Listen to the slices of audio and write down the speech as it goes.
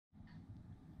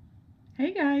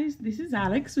Hey guys, this is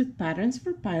Alex with Patterns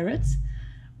for Pirates.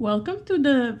 Welcome to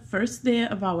the first day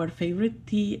of our Favorite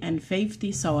Tee and Fav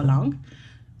Tee sew along.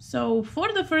 So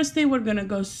for the first day, we're gonna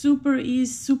go super easy,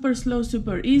 super slow,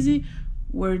 super easy.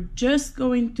 We're just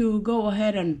going to go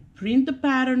ahead and print the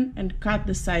pattern and cut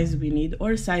the size we need,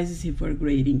 or sizes if we're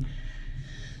grading.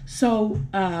 So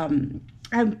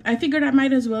I figured I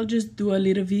might as well just do a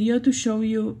little video to show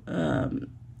you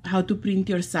how to print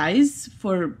your size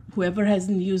for whoever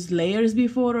hasn't used layers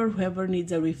before, or whoever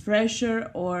needs a refresher,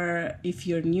 or if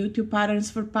you're new to Patterns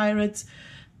for Pirates.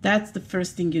 That's the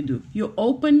first thing you do. You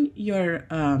open your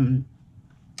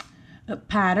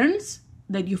patterns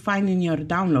that you find in your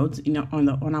downloads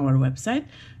on our website.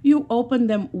 You open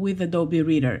them with Adobe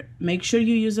Reader. Make sure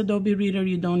you use Adobe Reader.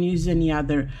 You don't use any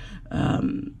other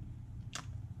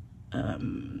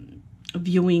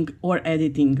viewing or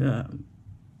editing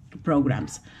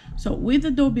programs. So with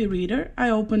Adobe Reader, I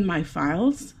open my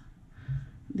files.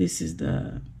 This is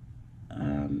the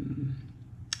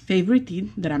Favorite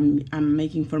Tee that I'm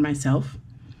making for myself.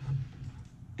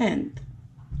 And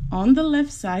on the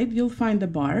left side, you'll find a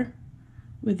bar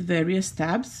with various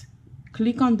tabs.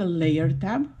 Click on the Layer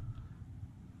tab,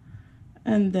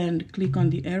 and then click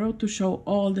on the arrow to show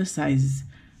all the sizes.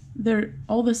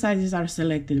 All the sizes are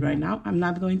selected right now. I'm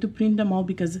not going to print them all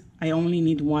because I only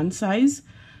need one size.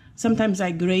 Sometimes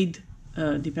I grade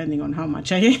depending on how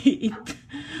much I eat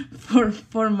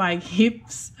for my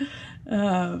hips.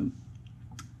 Right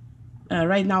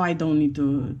now I don't need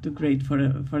to grade for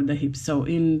the hips. So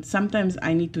sometimes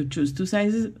I need to choose two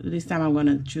sizes. This time I'm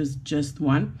gonna choose just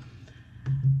one.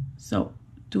 So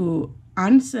to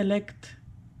unselect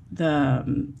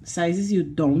the sizes you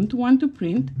don't want to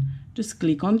print, just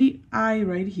click on the eye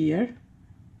right here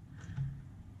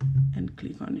and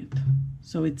click on it.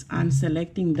 So it's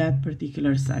unselecting that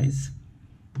particular size.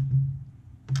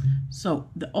 So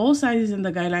all sizes in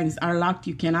the guidelines are locked.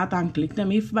 You cannot unclick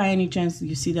them. If by any chance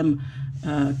you see them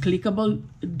clickable,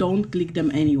 don't click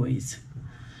them anyways.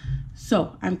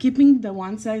 So I'm keeping the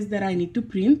one size that I need to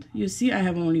print. You see I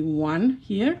have only one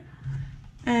here,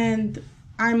 and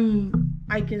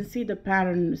I can see the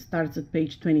pattern starts at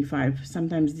page 25.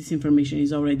 Sometimes this information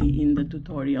is already in the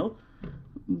tutorial,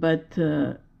 but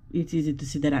it's easy to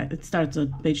see that it starts at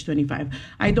page 25.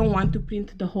 I don't want to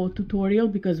print the whole tutorial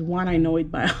because one, I know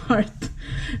it by heart,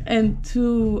 and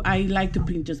two, I like to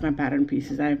print just my pattern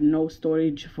pieces. I have no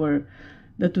storage for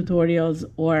the tutorials,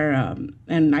 or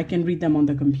and I can read them on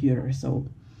the computer, so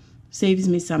saves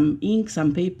me some ink,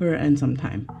 some paper, and some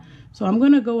time. So I'm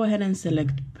gonna go ahead and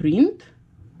select print,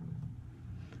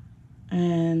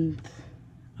 and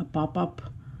a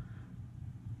pop-up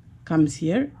comes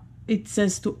here. It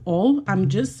says to all. I'm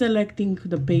just selecting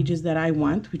the pages that I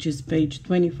want, which is page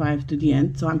 25 to the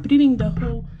end. So I'm printing the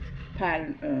whole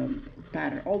pattern,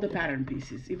 all the pattern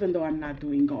pieces, even though I'm not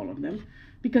doing all of them,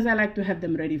 because I like to have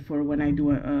them ready for when I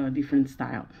do a different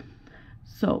style.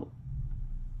 So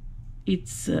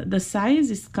it's the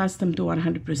size is custom to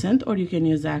 100%, or you can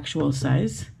use the actual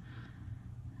size.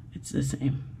 It's the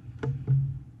same.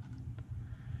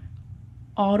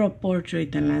 Auto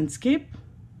portrait and landscape.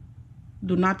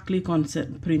 Do not click on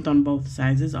print on both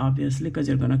sizes, obviously, because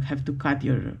you're gonna have to cut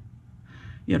your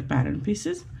pattern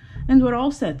pieces. And we're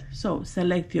all set. So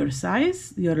select your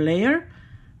size, your layer,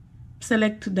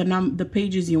 select the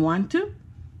pages you want to,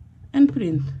 and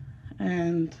print.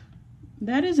 And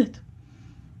that is it.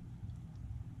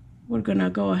 We're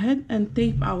gonna go ahead and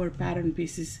tape our pattern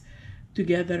pieces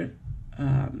together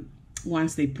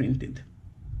once they printed.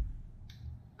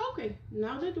 Okay,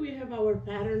 now that we have our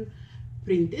pattern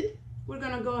printed, we're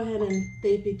gonna go ahead and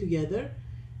tape it together.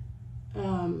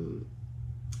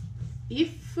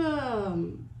 If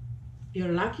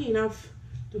you're lucky enough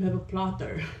to have a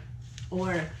plotter,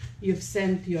 or you've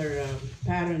sent your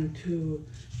pattern to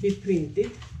be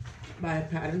printed by a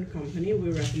pattern company,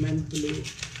 we recommend Blue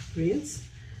Prints.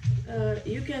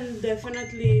 You can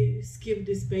definitely skip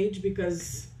this page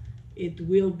because it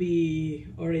will be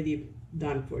already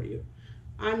done for you.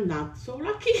 I'm not so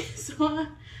lucky, so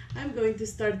I'm going to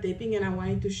start taping, and I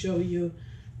wanted to show you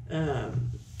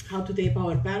how to tape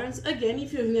our patterns. Again,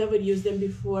 if you've never used them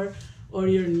before, or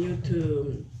you're new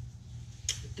to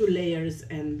layers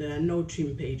and no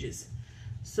trim pages.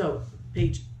 So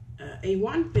page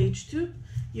A1, page 2,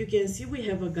 you can see we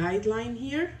have a guideline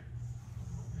here.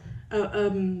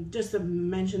 Just to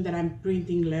mention that I'm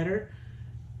printing letter.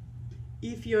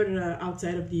 If you're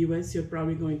outside of the US, you're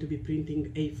probably going to be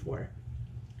printing A4.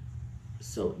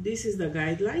 So this is the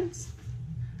guidelines.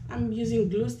 I'm using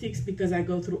glue sticks because I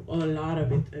go through a lot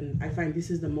of it, and I find this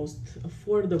is the most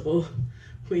affordable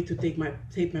way to tape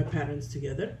my patterns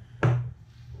together.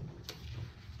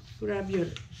 grab your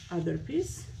other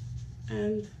piece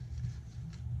and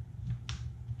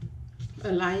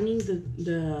aligning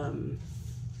the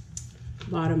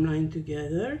bottom line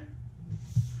together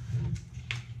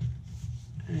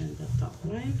and the top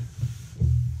line.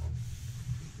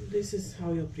 This is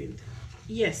how you print.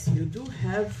 Yes, you do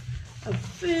have a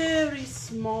very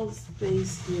small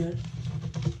space here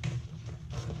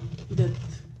that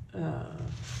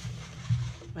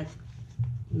like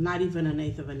not even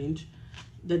 1/8 of an inch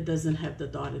that doesn't have the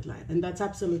dotted line, and that's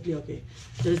absolutely okay.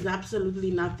 There's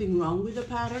absolutely nothing wrong with the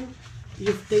pattern.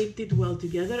 You've taped it well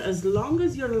together. As long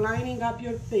as you're lining up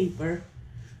your paper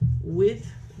with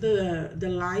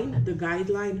the line, the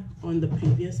guideline on the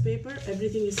previous paper,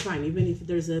 everything is fine, even if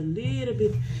there's a little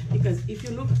bit, because if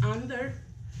you look under,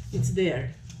 it's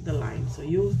there, the line, so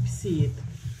you'll see it.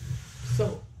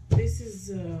 So this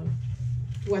is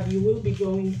what you will be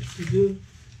going to do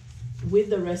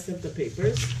with the rest of the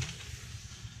papers.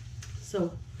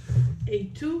 So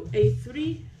A2,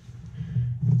 A3.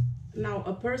 Now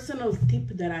a personal tip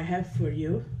that I have for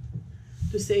you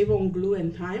to save on glue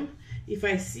and time: if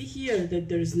I see here that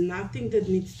there's nothing that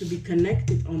needs to be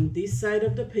connected on this side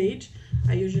of the page,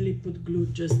 I usually put glue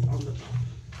just on the top,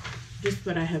 just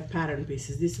where I have pattern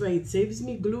pieces. This way it saves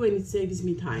me glue and it saves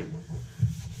me time.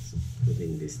 So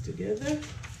putting this together,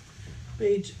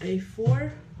 page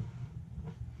A4.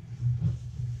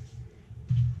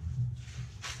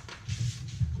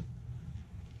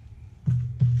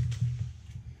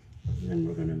 And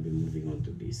we're gonna be moving on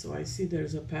to B. So I see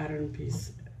there's a pattern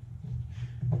piece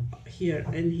here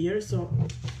and here, so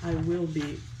I will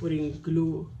be putting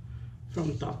glue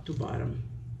from top to bottom.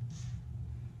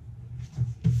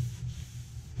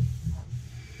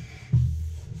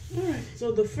 All right,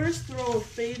 so the first row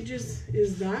of pages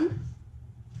is done.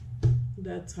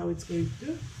 That's how it's going to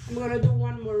do. I'm gonna do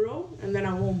one more row and then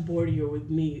I won't bore you with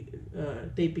me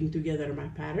taping together my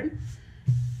pattern.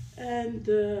 And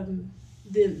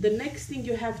the next thing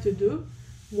you have to do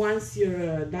once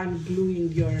you're done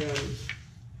gluing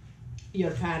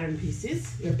your pattern pieces,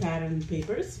 your pattern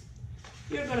papers,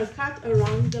 you're gonna cut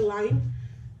around the line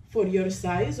for your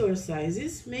size or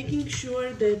sizes, making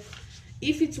sure that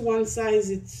if it's one size,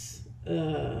 it's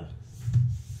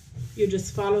you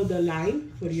just follow the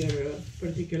line for your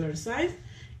particular size.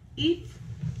 If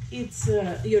it's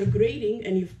you're grading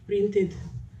and you've printed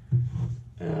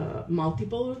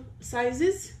multiple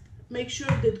sizes, make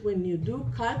sure that when you do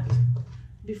cut,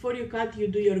 before you cut, you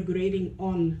do your grading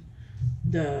on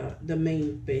the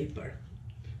main paper.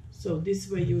 So this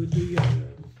way you do your,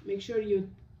 make sure you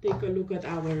take a look at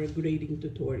our grading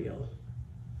tutorial.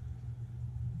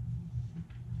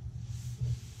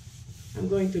 I'm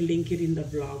going to link it in the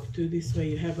blog too. This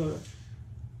way you have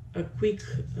a quick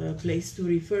place to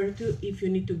refer to if you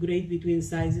need to grade between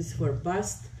sizes for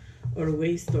bust or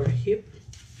waist or hip.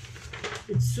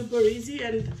 It's super easy,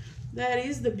 and that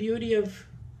is the beauty of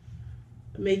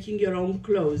making your own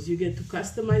clothes. You get to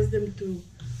customize them to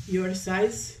your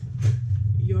size,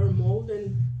 your mold,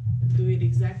 and do it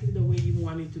exactly the way you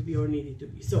want it to be or need it to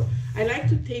be. So I like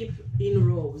to tape in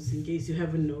rows in case you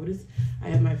haven't noticed. I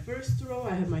have my first row,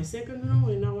 I have my second row,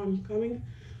 and now I'm coming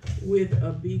with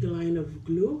a big line of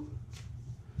glue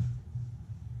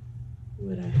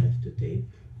where I have to tape.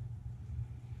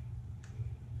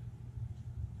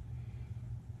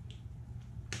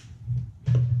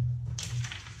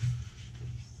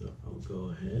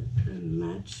 Go ahead and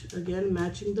match, again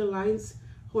matching the lines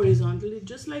horizontally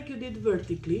just like you did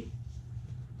vertically.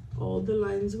 All the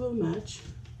lines will match,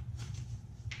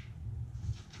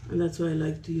 and that's why I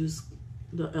like to use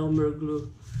the Elmer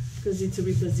glue, because it's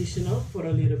repositional for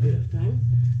a little bit of time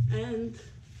and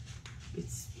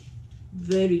it's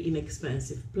very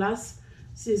inexpensive. Plus,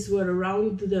 since we're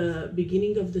around the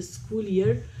beginning of the school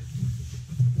year,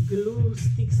 glue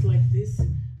sticks like this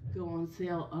go on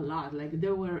sale a lot. Like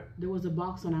there was a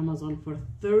box on Amazon for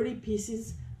 30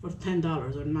 pieces for $10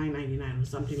 or $9.99 or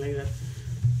something like that.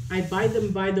 I buy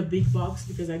them by the big box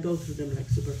because I go through them like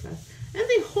super fast, and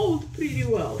they hold pretty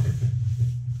well.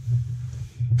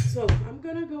 So I'm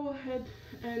gonna go ahead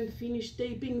and finish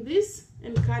taping this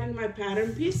and cutting my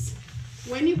pattern piece.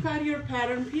 When you cut your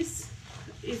pattern piece,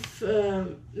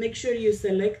 make sure you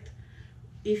select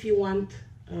if you want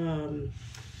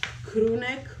crew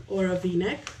neck or a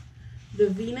V-neck. The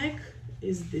V-neck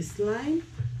is this line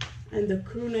and the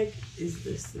crew neck is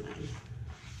this line,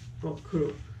 or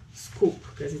crew scoop,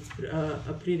 because it's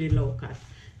a pretty low cut.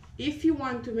 If you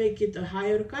want to make it a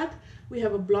higher cut, we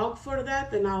have a blog for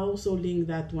that, and I'll also link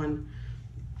that one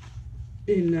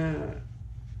in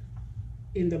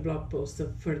the blog post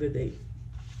for the day.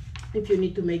 If you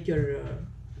need to make your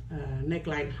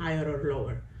neckline higher or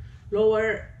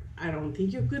lower. I don't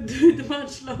think you could do it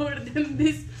much lower than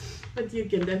this, but you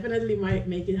can definitely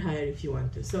make it higher if you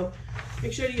want to. So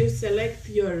make sure you select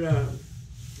your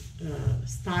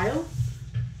style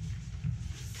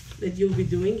that you'll be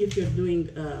doing. If you're doing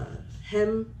a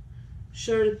hem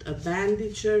shirt, a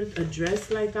bandit shirt, a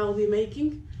dress like I'll be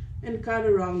making, and cut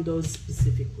around those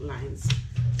specific lines.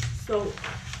 So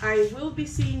I will be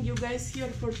seeing you guys here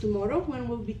for tomorrow when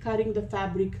we'll be cutting the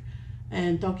fabric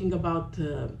and talking about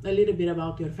a little bit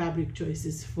about your fabric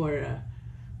choices for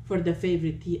the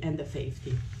Fav Tee and the Fav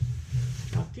Tee.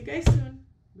 Talk to you guys soon.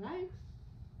 Bye.